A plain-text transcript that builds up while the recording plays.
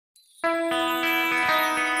Hey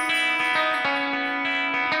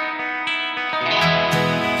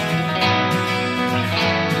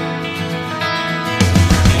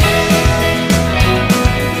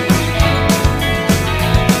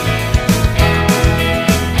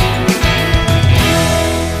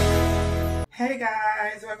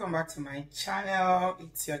guys, welcome back to my channel.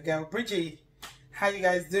 It's your girl Bridget. How you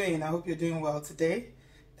guys doing? I hope you're doing well today.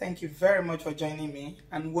 Thank you very much for joining me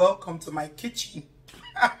and welcome to my kitchen.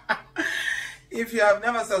 If you have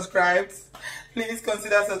never subscribed, please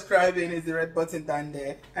consider subscribing. It's the red button down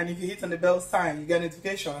there, and if you hit on the bell sign, you get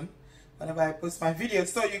notification whenever I post my videos.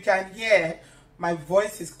 So you can hear my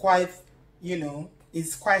voice is quite,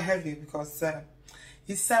 it's quite heavy because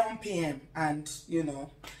it's 7 p.m. and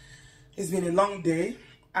it's been a long day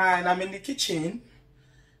and I'm in the kitchen.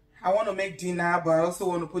 I want to make dinner, but I also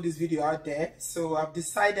want to put this video out there. So I've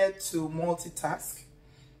decided to multitask.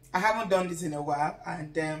 I haven't done this in a while,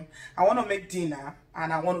 and I want to make dinner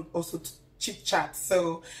and I want to also chit chat.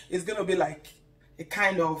 So it's going to be like a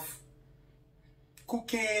kind of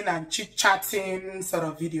cooking and chit chatting sort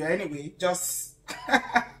of video. Anyway, just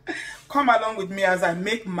come along with me as I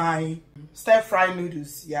make my stir-fried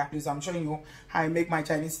noodles. Yeah, because I'm showing you how I make my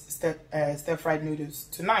Chinese stir-fried noodles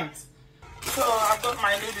tonight. So I've got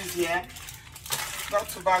my noodles here. Got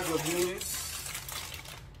 2 bags of noodles,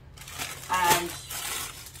 and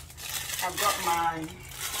I've got my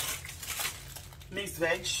mixed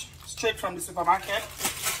veg straight from the supermarket,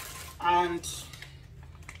 and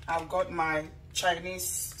I've got my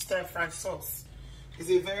Chinese stir-fried sauce.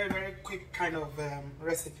 It's a very, very quick kind of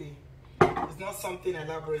recipe. It's not something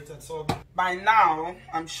elaborate at all. By now,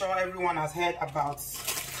 I'm sure everyone has heard about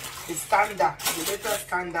the scandal, the latest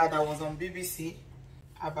scandal that was on BBC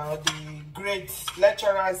about the great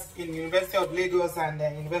lecturers in University of Lagos and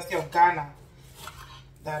the University of Ghana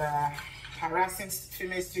that are harassing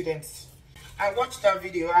female students. I watched that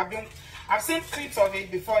video. I've seen clips of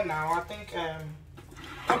it before now. I think a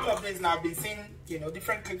couple of days now I've been seeing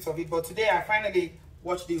different clips of it, but today I finally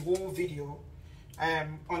watched the whole video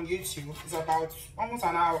on YouTube. It's about almost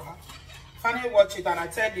an hour. Finally watch it, and I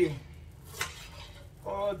tell you,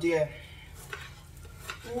 oh dear.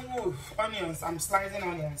 Ooh, onions. I'm slicing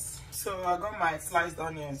onions. So I got my sliced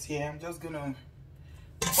onions here. I'm just gonna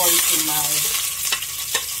pour it in my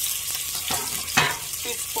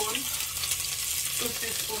teaspoon, 2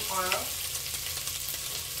 teaspoon oil.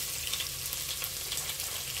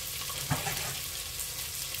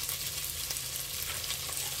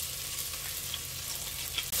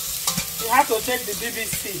 You have to take the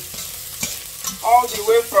BBC all the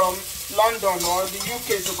way from London or the UK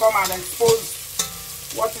to come and expose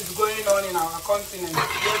what is going on in our continent.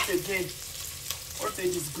 Yet again, what a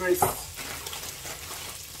disgrace.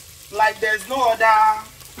 Like there's no other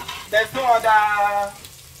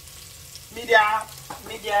media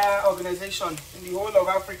organization in the whole of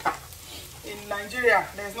Africa. In Nigeria,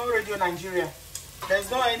 there's no Radio Nigeria. There's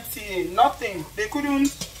no NTA, nothing. They couldn't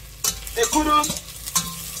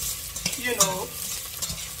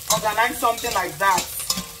organize something like that.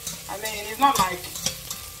 I mean, it's not like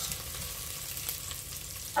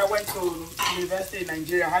I went to university in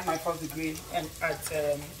Nigeria. I had my first degree at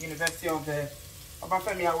University of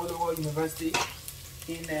Obodo Oyinbo University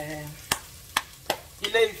in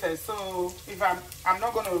Ile-Ife. So if I'm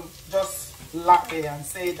not going to just lie and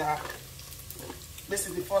say that this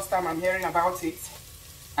is the first time I'm hearing about it.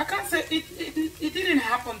 I can't say it didn't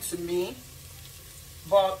happen to me,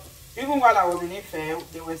 but even while I was in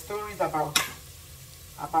Ife, there were stories about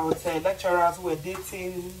lecturers who were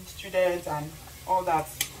dating students and all that.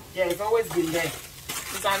 Yeah, it's always been there.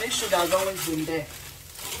 It's an issue that's always been there.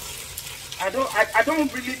 I don't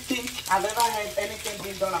really think I've ever heard anything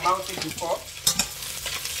being done about it before.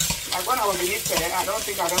 Like when I was in Ife, I don't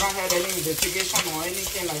think I've ever heard any investigation or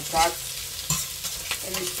anything like that.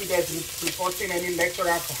 Any student reporting any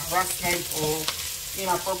lecturer for harassment or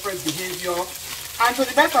inappropriate behavior. And to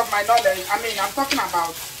the best of my knowledge, I mean, I'm talking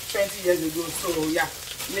about 20 years ago, so yeah,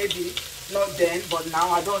 maybe not then, but now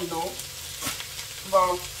I don't know.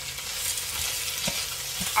 But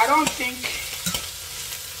I don't think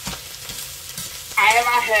I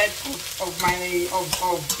ever heard of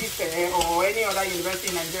Ife or any other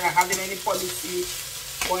university in Nigeria having any policy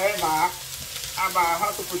whatever about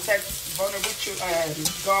how to protect vulnerable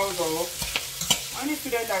girls or any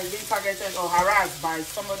student that is being targeted or harassed by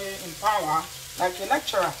somebody in power, like a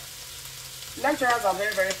lecturer. Lecturers are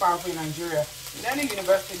very, very powerful in Nigeria. In any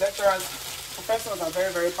university, lecturers, professors are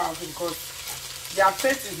very, very powerful because their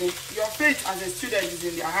fate is in, your fate as a student is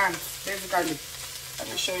in their hands, basically. Let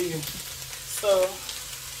me show you. So,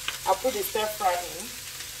 I'll put the stir fry in.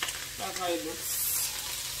 That's how it looks.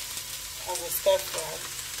 I will stir fry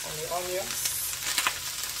on the onions.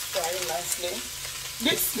 Fry it nicely.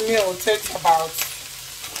 This meal takes about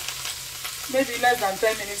maybe less than 10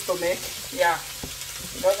 minutes to make. Yeah,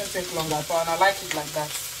 it doesn't take long at all, and I like it like that.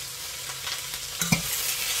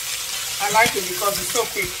 I like it because it's so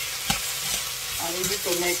quick and easy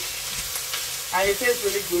to make, and it tastes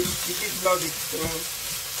really good. The kids love it, so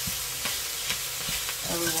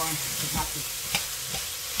everyone is happy.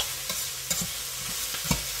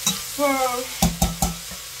 So,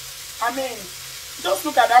 I mean, just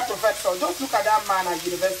look at that professor, just look at that man at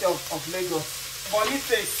University of Lagos.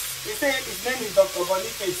 Boniface, he said his name is Dr.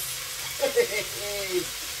 Boniface.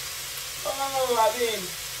 Oh, I mean,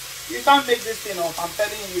 you can't make this thing up, I'm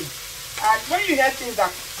telling you. And when you hear things that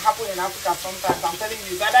happen in Africa sometimes, I'm telling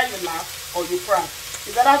you, it's either you laugh or you cry.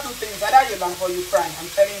 It's either two things, either you laugh or you cry. I'm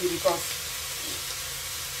telling you, because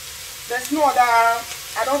there's no other,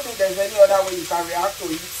 I don't think there's any other way you can react to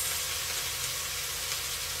it.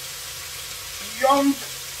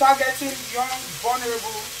 Targeting young,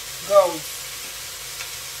 vulnerable girls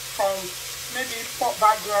from maybe poor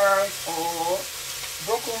backgrounds or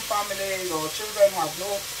broken families, or children who have no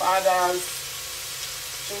fathers,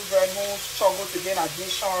 children who struggle to gain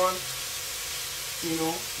admission, you know,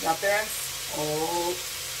 their parents or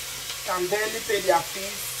can barely pay their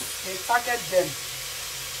fees. They target them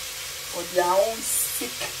for their own sick,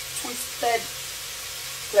 twisted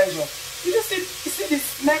pleasure. You see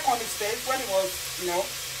this neck on his face when he was, you know,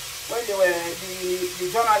 when they were the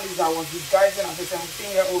journalist that was disguising as a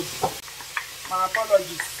 17-year-old. My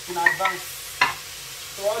apologies in advance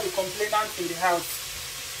to all the complainants in the house.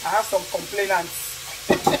 I have some complainants.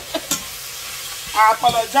 I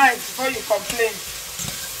apologize before you complain.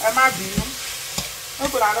 Emma B,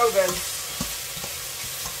 people are not them.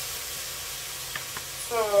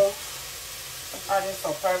 So, adding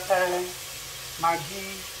some pepper, Maggi,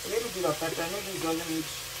 a little bit of pepper.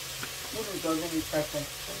 Noodles doesn't need pepper.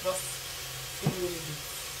 So just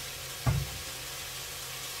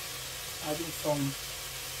adding some.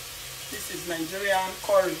 This is Nigerian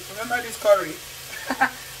curry. Remember this curry?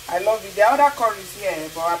 I love it. There are other curries here,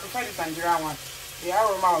 but I prefer the Nigerian one. The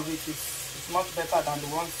aroma of it is much better than the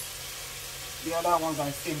other ones I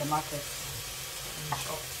see in the market.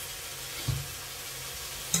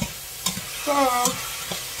 So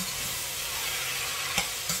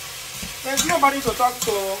there's nobody to talk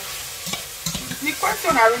to. The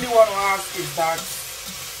question I really want to ask is that,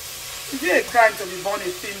 is it a crime to be born a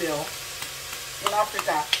female in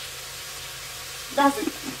Africa? That's the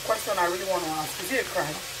question I really want to ask. Is it a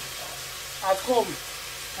crime? At home,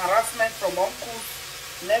 harassment from uncles,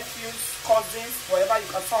 nephews, cousins, wherever you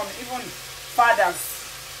can find, even fathers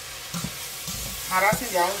harassing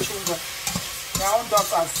their own children, their own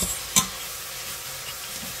daughters.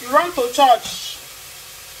 You run to church.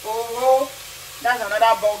 Oh, that's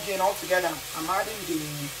another ball game altogether. I'm adding the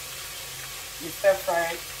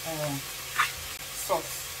stir-fried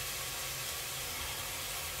sauce.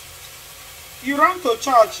 You run to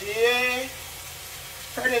church, yeah.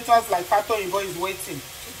 Predators like Obodo Oyinbo is waiting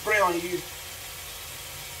to prey on you.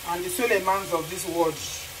 And the Suleimans of this world.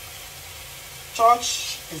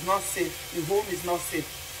 Church is not safe. The home is not safe.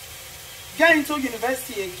 Get into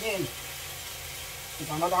university again. It's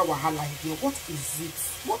another wahala again. What is it?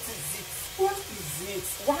 What is it? What is it?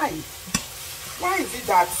 Why? Why is it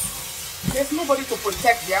that there's nobody to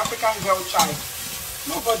protect the African girl child?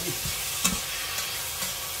 Nobody.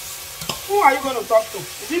 Who are you going to talk to?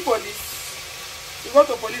 Is it police? You go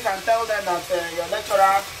to police and tell them that your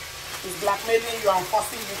lecturer is blackmailing you and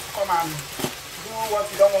forcing you to come and do what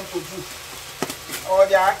you don't want to do. Or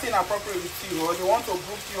they are acting appropriately with you, or they want to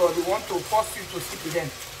group you, or they want to force you to sleep with them.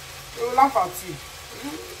 They will laugh at you.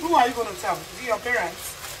 Who are you going to tell? Is it your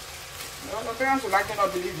parents? Your parents will likely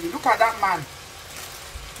not believe you. Look at that man.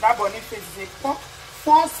 That Boniface is a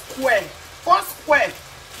four square.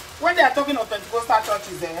 When they are talking of Pentecostal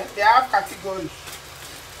churches there, they have categories.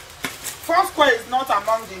 Foursquare is not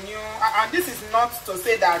among the new, and this is not to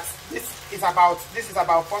say that this is about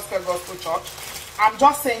Foursquare Gospel Church. I'm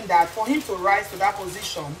just saying that for him to rise to that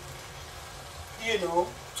position, you know,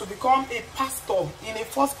 to become a pastor in a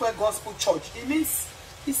Foursquare Gospel Church, it means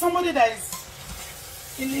he's somebody that is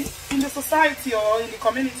in the society or in the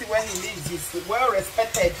community where he lives, is well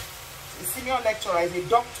respected. A senior lecturer, is a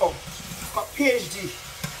doctor, he's got PhD,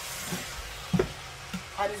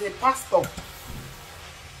 and is a pastor.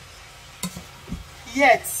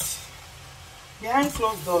 Yet, behind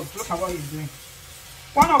closed doors, look at what he's doing.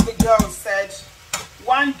 One of the girls said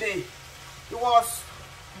one day he was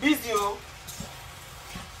busy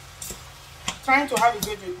trying to have his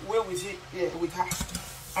way with her.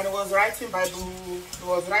 And he was writing Bible, he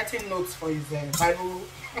was writing notes for his Bible.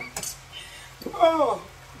 Oh,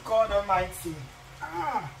 God Almighty.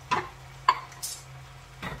 Ah.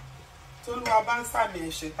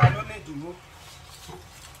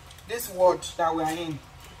 This world that we are in.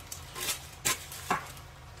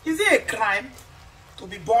 Is it a crime to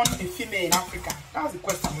be born a female in Africa? That's the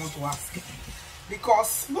question I want to ask.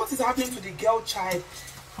 Because what is happening to the girl child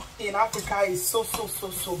in Africa is so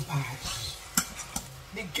bad.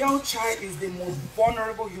 The girl child is the most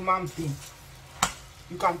vulnerable human being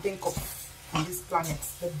you can think of on this planet.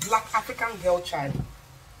 The black African girl child.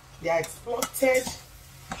 They are exploited.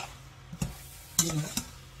 You know,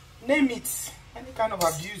 name it, any kind of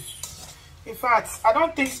abuse. In fact, I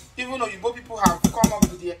don't think even Oyinbo people have come up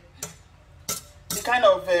with the kind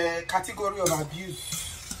of category of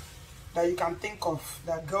abuse that you can think of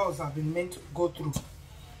that girls have been meant to go through.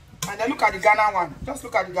 And then look at the Ghana one. Just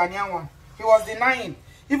look at the Ghanaian one. He was denying,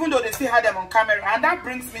 even though they still had them on camera. And that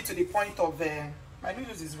brings me to the point of my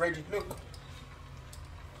noodles is ready. Look.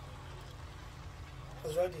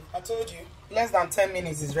 It's ready. I told you. Less than 10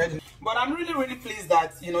 minutes is ready. But I'm really pleased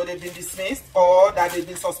that, you know, they've been dismissed or that they've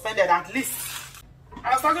been suspended at least.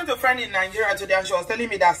 I was talking to a friend in Nigeria today and she was telling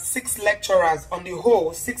me that 6 lecturers on the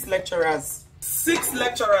whole, 6 lecturers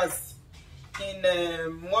in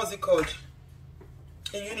what's it called?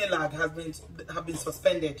 In Unilag have been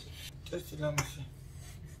suspended. Just let me see.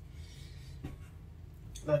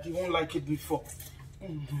 Like you won't like it before.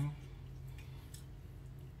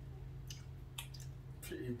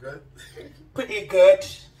 Pretty good. Pretty good.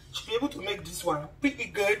 Should be able to make this one pretty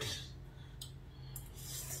good.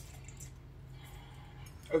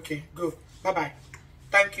 Okay, go. Bye bye.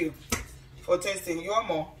 Thank you for tasting. You want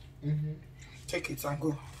more? Take it and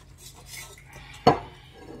go.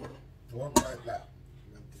 One like that.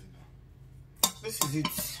 This is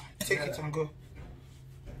it. Take it and go.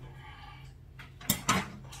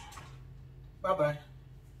 Bye bye.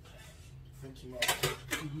 Thank you,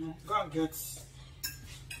 Mom. Go and get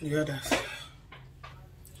the others.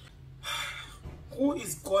 Who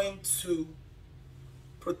is going to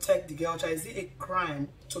protect the girl child? Is it a crime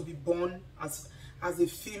to be born as a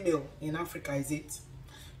female in Africa? Is it?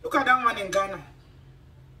 Look at that one in Ghana.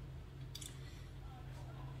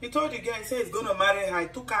 He told the girl, he said he's going to marry her. He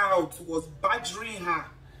took her out, was badgering her.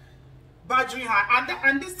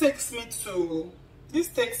 And this takes me to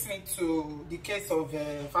the case of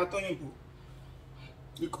Obodo Oyinbo,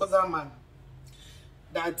 the Koza man.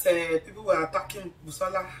 That people were attacking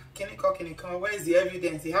Busola, Kinikon. Where is the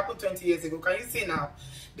evidence? It happened 20 years ago. Can you see now?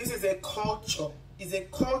 This is a culture. It's a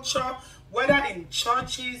culture, whether in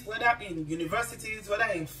churches, whether in universities,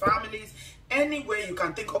 whether in families, anywhere you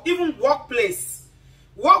can think of, even workplace.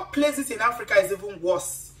 Workplaces in Africa is even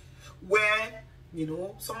worse. Where, you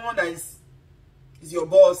know, someone that is your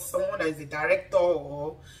boss, someone that is a director,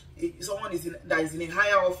 or someone that is in a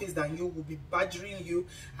higher office than you will be badgering you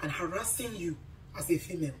and harassing you as a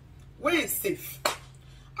female. Where is safe?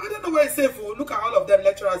 I don't know where it's safe. Oh, look at all of them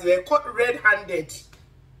lecturers. They were caught red-handed.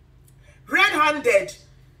 Red-handed.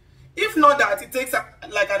 If not that, it takes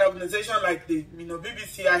like an organization like the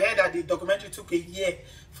BBC. I heard that the documentary took a year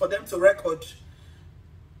for them to record.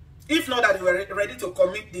 If not that they were ready to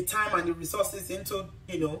commit the time and the resources into,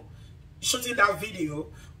 shooting that video,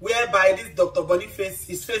 whereby this Dr. Boniface,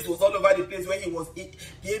 his face was all over the place, where he was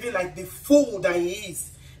behaving like the fool that he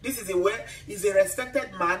is. This is he's a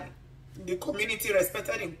respected man in the community,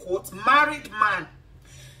 respected in quotes, married man,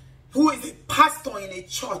 who is a pastor in a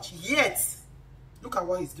church, yet, look at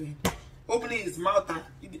what he's doing. Opening his mouth and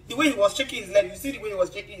the way he was shaking his leg, you see the way he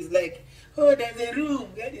was shaking his leg. Oh, there's a room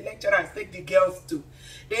where the lecturers take the girls to.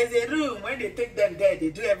 There's a room when they take them there, they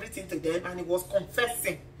do everything to them, and he was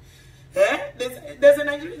confessing. There's a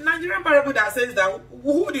Nigerian parable that says that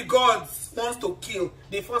who the gods wants to kill,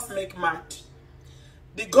 they first make mad.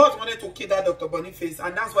 The gods wanted to kill that Dr. Boniface,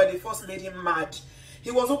 and that's why they first made him mad.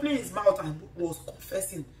 He was opening his mouth and was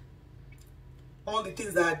confessing all the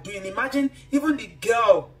things that are doing. Imagine even the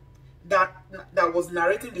girl that was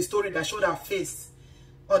narrating the story that showed her face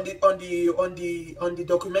on the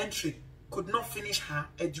documentary could not finish her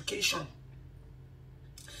education.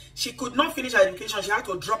 She could not finish her education. She had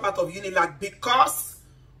to drop out of Unilag because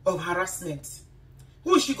of harassment.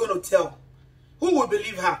 Who is she going to tell? Who will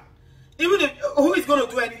believe her? Even if, who is going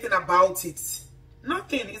to do anything about it?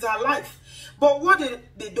 Nothing. It's her life. But what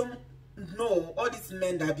they don't know, all these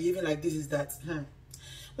men that are behaving like this, is that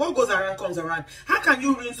what goes around comes around. How can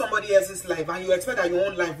you ruin somebody else's life and you expect that your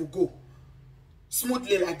own life will go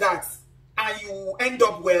smoothly like that and you end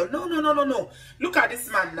up well? No. Look at this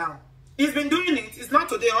man now. He's been doing it. It's not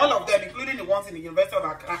today. All of them, including the ones in the University of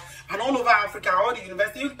Accra and all over Africa, all the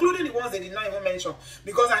universities, including the ones they did not even mention.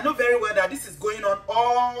 Because I know very well that this is going on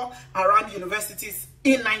all around universities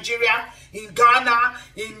in Nigeria, in Ghana,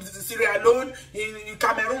 in Sierra Leone, in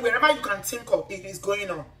Cameroon, wherever you can think of, it is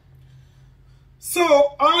going on.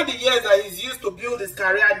 So, all the years that he's used to build his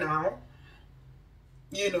career now,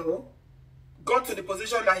 you know, got to the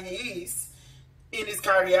position that he is, in his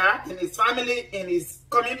career, in his family, in his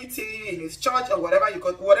community, in his church, or whatever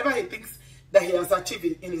whatever he thinks that he has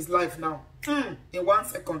achieved in his life now. In 1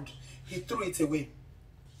 second, he threw it away.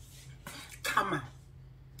 Karma.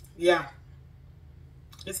 Yeah.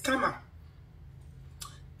 It's karma.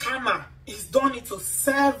 Karma. He's done it to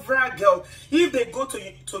several girls. If they go to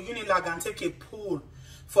Unilag and take a poll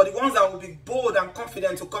for the ones that will be bold and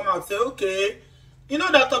confident to come out and say, okay, you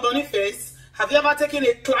know Dr. Boniface, have you ever taken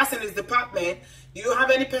a class in his department? Do you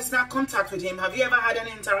have any personal contact with him? Have you ever had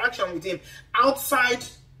any interaction with him outside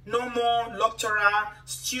normal lecturer,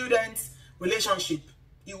 student relationship?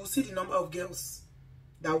 You will see the number of girls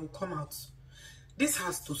that will come out. This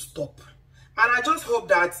has to stop. And I just hope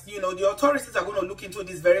that, you know, the authorities are going to look into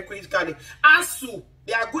this very critically. ASU,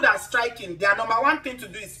 they are good at striking. Their number one thing to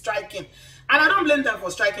do is striking. And I don't blame them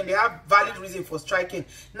for striking. They have valid reason for striking.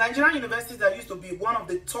 Nigerian universities that used to be one of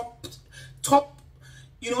the top,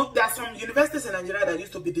 you know, there are some universities in Nigeria that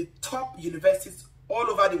used to be the top universities all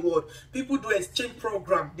over the world. People do exchange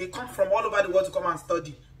program. They come from all over the world to come and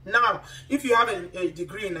study. Now, if you have a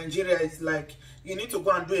degree in Nigeria, it's like you need to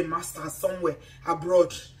go and do a master's somewhere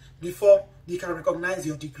abroad before they can recognize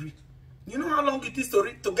your degree. You know how long it is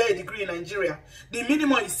to get a degree in Nigeria? The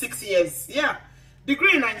minimum is 6 years. Yeah.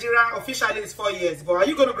 Degree in Nigeria officially is 4 years. But are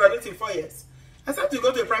you going to graduate in 4 years? Except you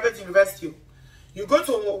go to a private university. You go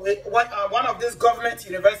to one of these government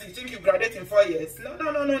universities, you think you graduate in 4 years? No.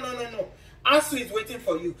 ASU is waiting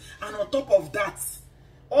for you. And on top of that,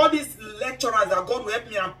 all these lecturers that God will help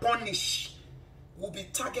me and punish will be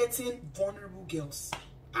targeting vulnerable girls.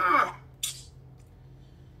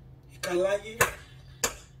 Ikalaye.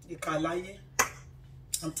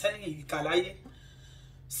 I'm telling you, Ikalaye.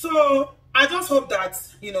 So, I just hope that,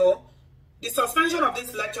 you know, the suspension of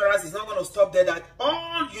these lecturers is not going to stop there, that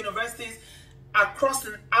all universities across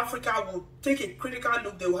Africa will take a critical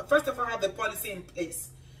look. They will first of all have the policy in place,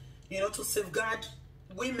 you know, to safeguard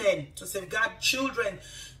women, to safeguard children,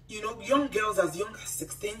 you know, young girls as young as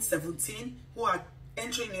 16, 17 who are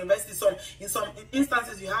entering university. So in some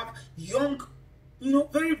instances, you have young, you know,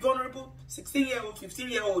 very vulnerable 16-year-old,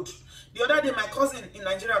 15-year-old. The other day, my cousin in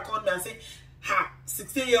Nigeria called me and said,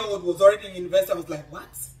 16-year-old was already in university. I was like,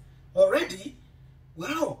 what? Already?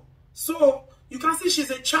 Wow. So you can see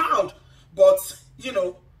she's a child. But, you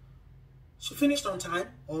know, she finished on time,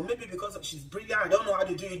 or maybe because she's brilliant, I don't know how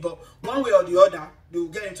to do it, but one way or the other, they will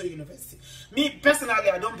get into university. Me, personally,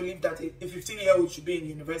 I don't believe that a 15-year-old should be in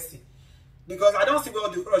university, because I don't see where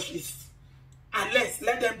the rush is. Unless,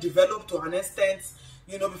 let them develop to an extent,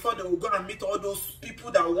 you know, before they will go and meet all those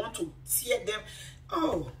people that want to tear them.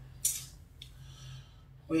 Oh,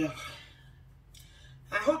 well,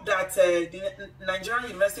 I hope that the Nigerian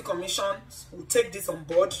University Commission will take this on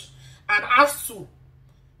board. And ASU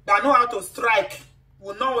that know how to strike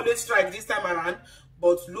will not only strike this time around,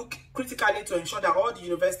 but look critically to ensure that all the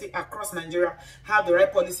universities across Nigeria have the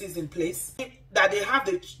right policies in place, that they have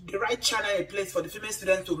the right channel in place for the female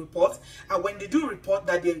students to report, and when they do report,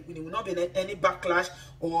 that there will not be any backlash,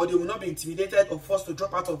 or they will not be intimidated or forced to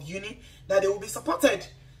drop out of uni, that they will be supported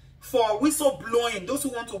for whistleblowing, those who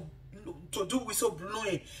want to do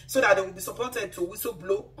whistleblowing, so that they will be supported to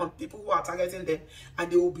whistleblow on people who are targeting them, and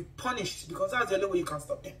they will be punished, because that's the only way you can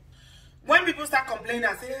stop them. When people start complaining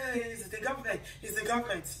and say, hey, it's the government, it's the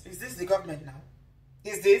government, is this the government now?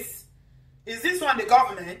 Is this one the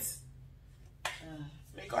government?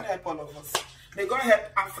 May God help all of us. May God help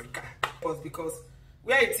Africa, because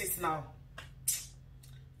where it is now,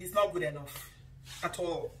 it's not good enough at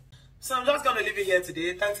all. So I'm just going to leave it here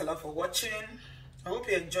today. Thanks a lot for watching. I hope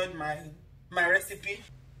you enjoyed my recipe.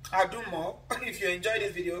 I'll do more. If you enjoyed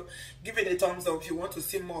this video, give it a thumbs up if you want to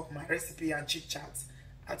see more of my recipe and chit chats.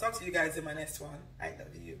 I'll talk to you guys in my next one. I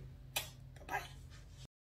love you.